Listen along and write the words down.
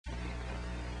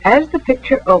As the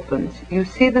picture opens, you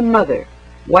see the mother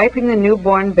wiping the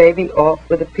newborn baby off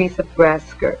with a piece of grass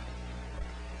skirt.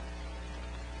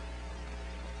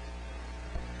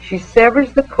 She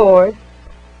severs the cord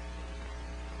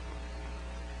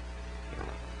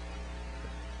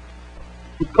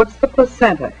and puts the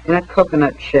placenta in a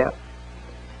coconut shell.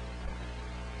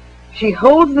 She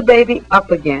holds the baby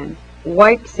up again,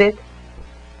 wipes it,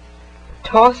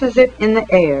 tosses it in the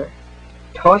air,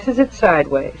 tosses it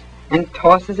sideways, and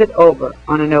tosses it over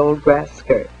on an old grass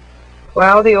skirt,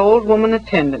 while the old woman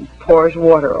attendant pours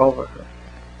water over her.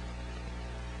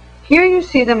 Here you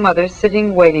see the mother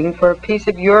sitting waiting for a piece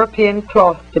of European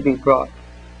cloth to be brought,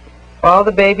 while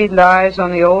the baby lies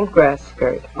on the old grass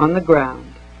skirt on the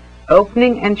ground,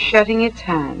 opening and shutting its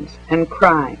hands and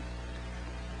crying,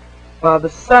 while the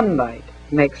sunlight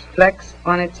makes flecks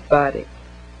on its body.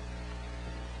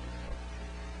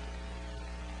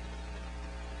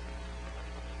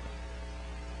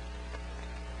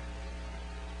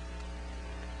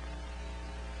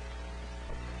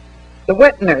 The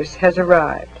wet nurse has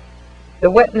arrived, the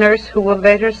wet nurse who will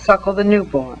later suckle the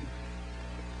newborn,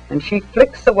 and she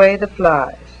flicks away the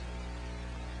flies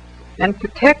and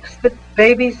protects the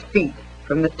baby's feet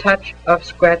from the touch of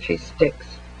scratchy sticks.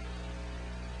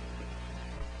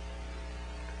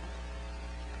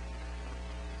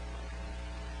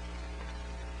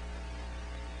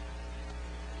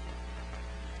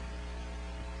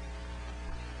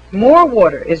 More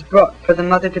water is brought for the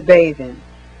mother to bathe in,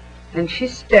 and she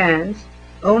stands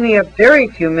only a very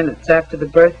few minutes after the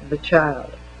birth of the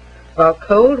child, while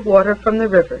cold water from the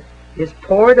river is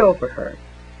poured over her,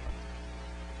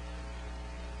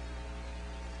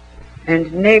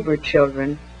 and neighbor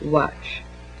children watch.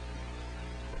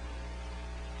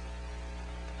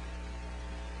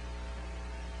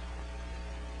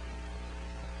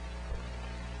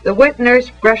 The wet nurse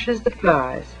brushes the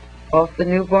flies off the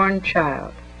newborn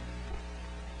child.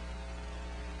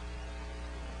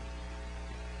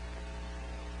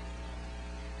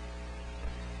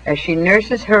 As she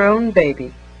nurses her own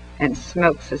baby and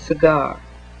smokes a cigar.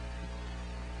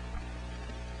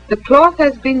 The cloth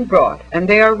has been brought, and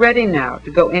they are ready now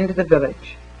to go into the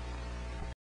village.